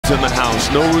in the house.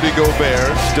 No Rudy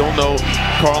Gobert. Still no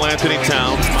Karl Anthony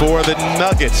Towns. For the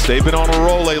Nuggets, they've been on a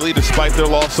roll lately despite their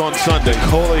loss on Sunday.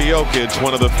 Nikola Jokic,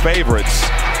 one of the favorites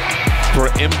for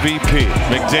MVP.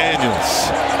 McDaniels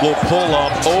will pull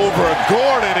up over.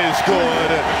 Gordon is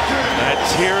good. That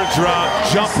teardrop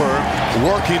jumper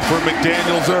working for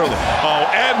McDaniels early. Oh,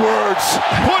 Edwards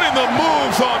putting the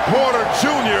moves on Porter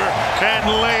Jr. and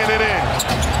laying it in.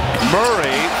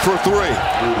 Murray for three.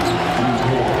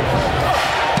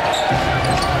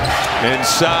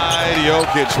 Inside,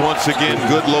 Jokic once again,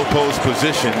 good low post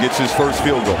position, gets his first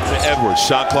field goal. Edwards,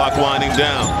 shot clock winding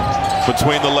down.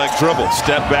 Between the leg dribble,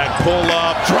 step back, pull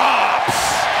up, drops!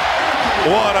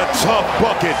 What a tough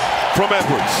bucket from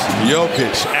Edwards.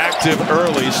 Jokic, active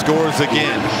early, scores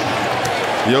again.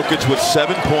 Jokic with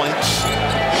 7 points,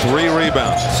 3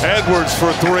 rebounds. Edwards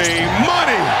for three,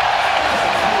 money!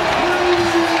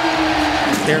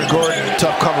 Aaron Gordon,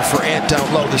 tough cover for Ant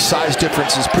down low. The size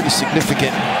difference is pretty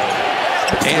significant.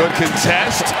 Good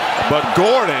contest, but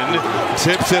Gordon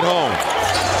tips it home.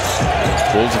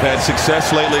 Wolves have had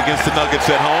success lately against the Nuggets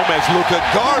at home as Luka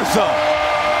Garza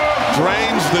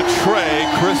drains the tray.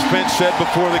 Chris Finch said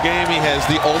before the game he has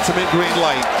the ultimate green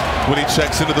light when he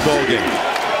checks into the ballgame.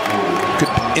 Good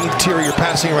interior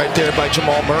passing right there by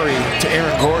Jamal Murray to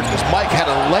Aaron Gordon. As Mike had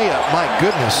a layup, my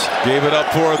goodness. Gave it up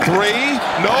for a three.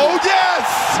 No, yes!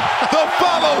 The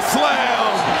follow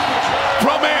slam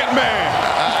from Ant-Man.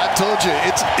 I told you,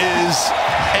 it is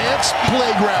Ant's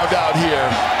playground out here.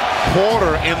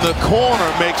 Porter in the corner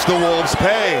makes the Wolves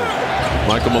pay.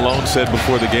 Michael Malone said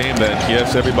before the game that,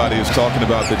 yes, everybody is talking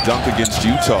about the dunk against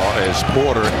Utah as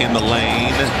Porter in the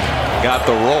lane got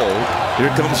the roll.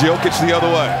 Here comes Jokic the other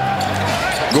way.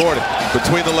 Gordon,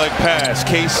 between the leg pass,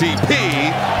 KCP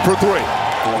for three.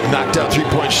 Knocked out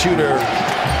three-point shooter.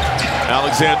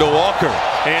 Alexander Walker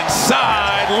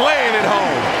inside, laying it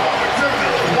home.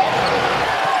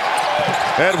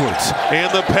 Edwards in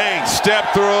the paint,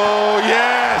 step through,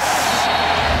 yes!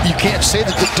 You can't say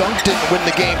that the dunk didn't win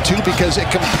the game too, because it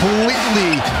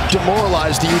completely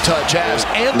demoralized the Utah Jazz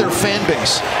and their fan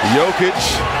base. Jokic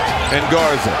and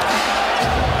Garza.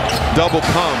 Double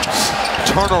pumps,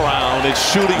 turnaround, it's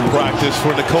shooting practice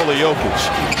for Nikola Jokic.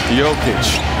 Jokic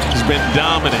has been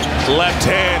dominant, left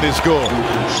hand is good.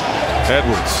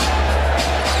 Edwards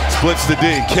splits the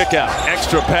D, kick out,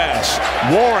 extra pass.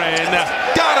 Warren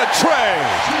got a tray.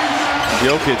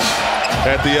 Jokic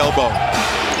at the elbow.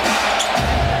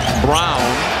 Brown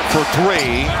for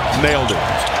three, nailed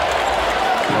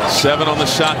it. 7 on the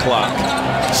shot clock.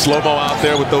 Slow-mo out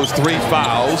there with those 3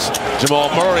 fouls. Jamal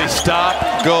Murray, stop,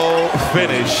 go,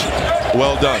 finish.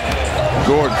 Well done.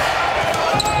 Gordon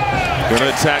gonna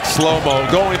attack slow-mo,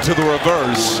 going to the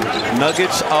reverse.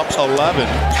 Nuggets up 11.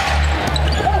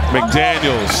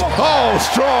 McDaniels, oh,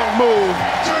 strong move,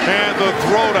 and the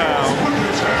throwdown.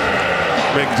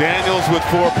 McDaniels with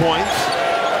 4 points.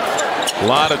 A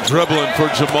lot of dribbling for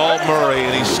Jamal Murray,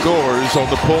 and he scores on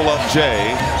the pull-up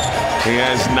J. He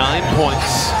has 9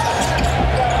 points.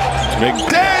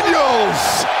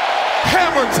 McDaniels,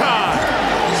 hammer time.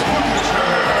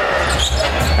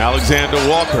 Alexander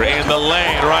Walker in the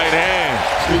lane, right hand.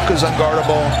 Luka's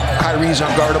unguardable, Kyrie's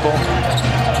unguardable.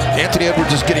 Anthony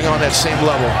Edwards is getting on that same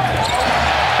level.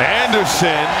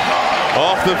 Anderson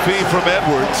off the feed from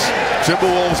Edwards.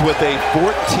 Timberwolves with a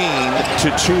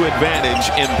 14-2 advantage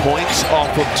in points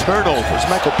off of turnovers.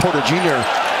 Michael Porter Jr.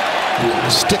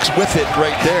 sticks with it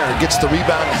right there, gets the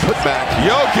rebound and put back.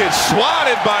 Jokic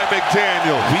swatted by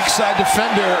McDaniel. Weak side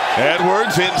defender.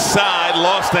 Edwards inside,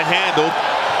 lost the handle.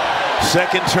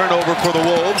 Second turnover for the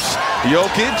Wolves.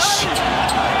 Jokic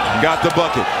got the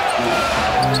bucket.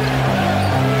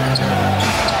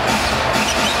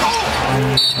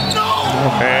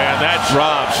 And that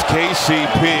drops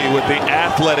KCP with the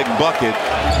athletic bucket.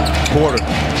 Porter.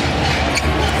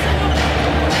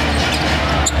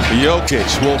 Jokic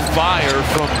will fire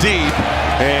from deep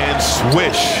and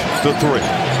swish the three.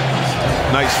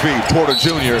 Nice feed. Porter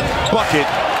Jr. bucket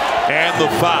and the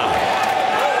foul.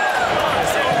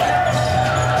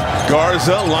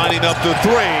 Garza lining up the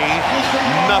three.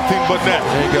 Nothing but net.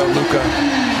 There you go, Luka.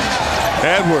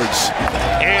 Edwards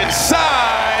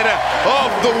inside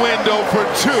off the window for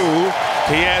 2.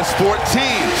 He has 14.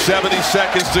 70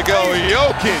 seconds to go.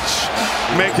 Jokic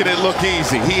making it look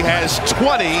easy. He has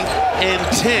 20 and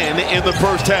 10 in the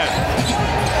first half.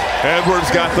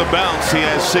 Edwards got the bounce. He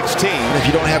has 16. If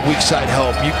you don't have weak side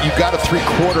help, you got a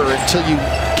 3/4 until you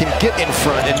can get in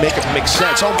front and make it make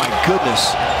sense. Oh my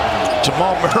goodness.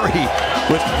 Jamal Murray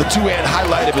with the two-hand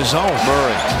highlight of his own.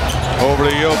 Murray over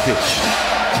to Jokic.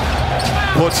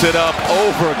 Puts it up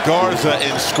over Garza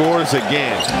and scores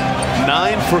again.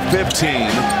 9 for 15.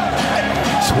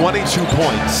 22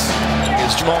 points.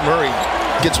 As Jamal Murray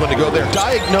gets one to go there.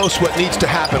 Diagnose what needs to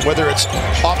happen, whether it's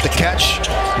off the catch,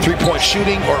 three-point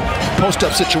shooting, or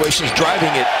post-up situations, driving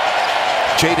it.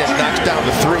 Jaden knocks down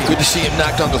the three. Good to see him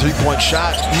knock down the three-point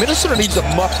shot. Minnesota needs to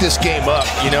muck this game up,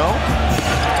 you know?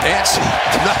 Nancy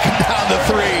knocking down the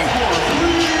three.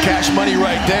 Cash money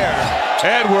right there.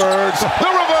 Edwards, the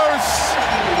reverse.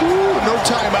 Ooh, no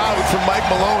timeout from Mike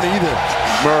Malone either.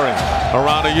 Murray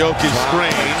around a Jokic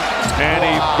screen, and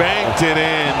he banked it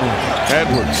in.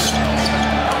 Edwards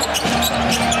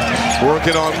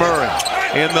working on Murray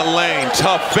in the lane.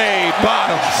 Tough fade,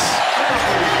 bottoms.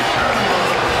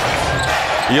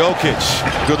 Jokic,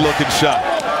 good-looking shot.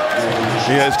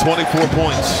 He has 24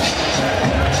 points.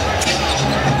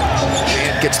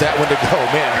 And gets that one to go,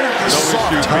 man. No issue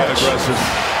being aggressive.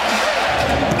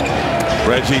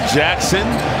 Reggie Jackson,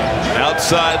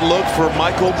 outside look for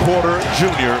Michael Porter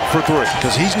Jr. for three.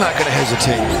 Because he's not going to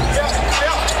hesitate.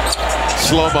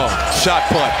 Slow-mo, shot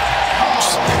putt.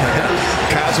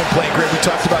 Kyle's been playing great. We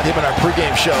talked about him in our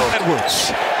pregame show. Edwards,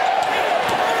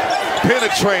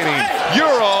 penetrating,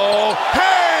 Euro,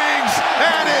 hangs,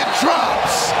 and it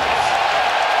drops.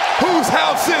 Whose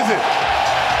house is it?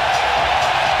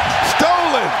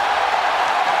 Stolen.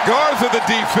 Garza the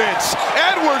defense.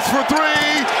 Edwards for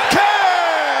three.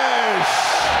 Cash!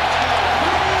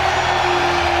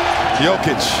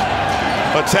 Jokic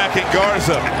attacking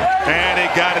Garza, and he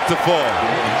got it to fall.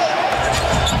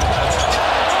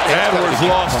 Edwards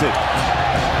lost it.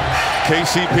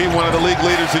 KCP, one of the league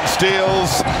leaders in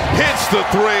steals, hits the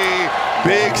three.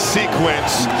 Big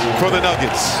sequence for the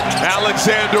Nuggets.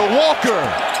 Alexander Walker,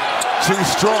 too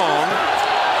strong.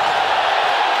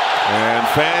 And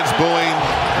fans booing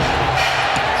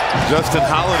Justin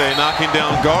Holiday, knocking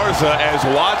down Garza as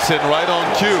Watson right on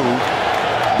cue.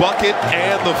 Bucket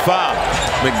and the foul.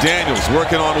 McDaniels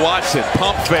working on Watson.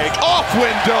 Pump fake, off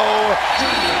window.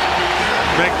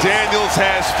 McDaniels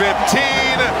has 15.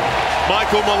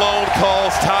 Michael Malone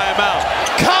calls timeout.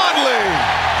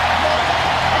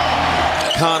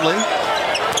 Conley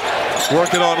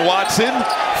working on Watson.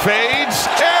 Fades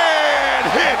and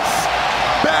hits.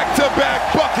 Back-to-back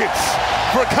buckets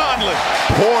for Conley.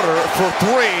 Porter for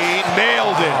three,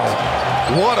 nailed it.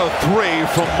 What a three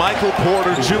from Michael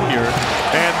Porter Jr.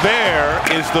 And there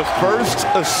is the first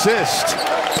assist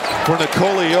for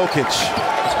Nikola Jokic.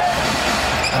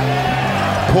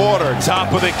 Porter,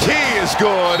 top of the key, is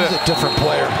good. He's a different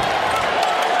player.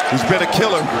 He's been a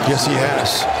killer. Yes, he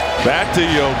has. Back to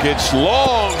Jokic.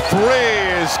 Long three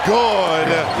is good.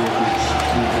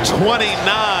 29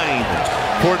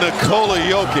 for Nikola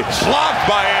Jokic. Blocked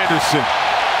by Anderson.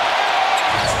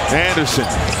 Anderson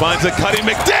finds a cutting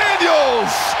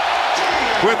McDaniels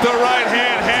with the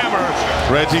right-hand hammer.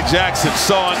 Reggie Jackson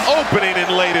saw an opening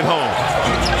and laid it home.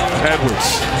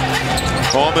 Edwards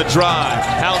on the drive.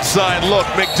 Outside look.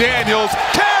 McDaniels.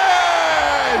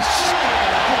 Cash!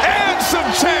 And some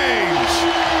change.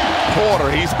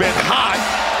 Porter, he's been hot,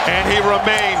 and he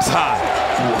remains hot.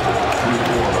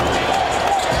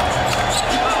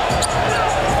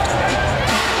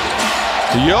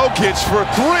 Jokic for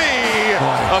three,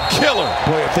 a killer.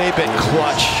 Boy, if they've been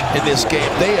clutch in this game,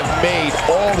 they have made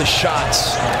all the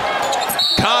shots.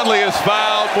 Conley is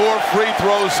fouled, more free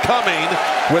throws coming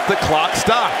with the clock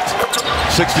stopped.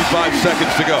 65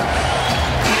 seconds to go.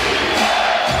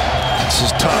 This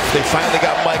is tough. They finally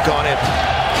got Mike on it.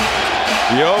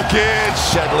 Jokic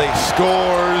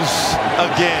scores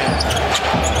again.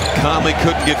 Conley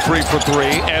couldn't get free for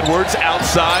three. Edwards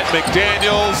outside.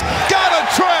 McDaniels got a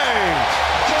tray.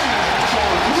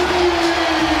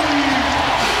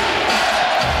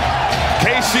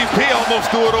 KCP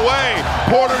almost threw it away.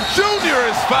 Porter Jr.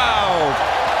 is fouled.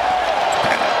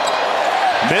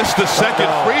 Missed the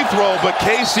second free throw, but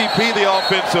KCP the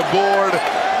offensive board.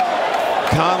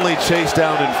 Conley chased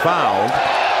down and fouled.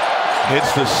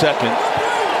 Hits the second.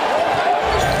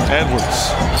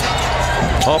 Edwards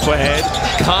up ahead.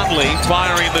 Conley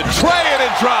firing the tray, and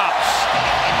it drops.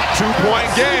 2-point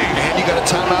game. And you got a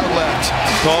timeout left.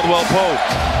 Caldwell Pope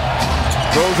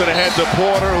throws it ahead to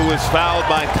Porter, who is fouled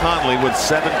by Conley with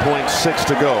 7.6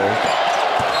 to go.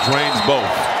 Drains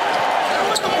both.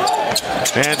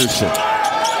 Anderson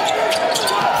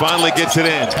finally gets it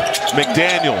in.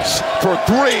 McDaniels for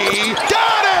three.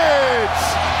 Got it!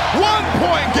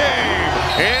 1-point game.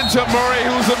 And to Murray,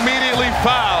 who's immediately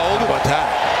fouled. How about that?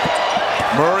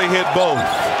 Murray hit both.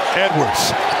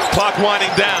 Edwards, clock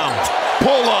winding down.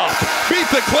 Pull up, beat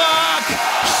the clock,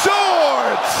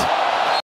 short!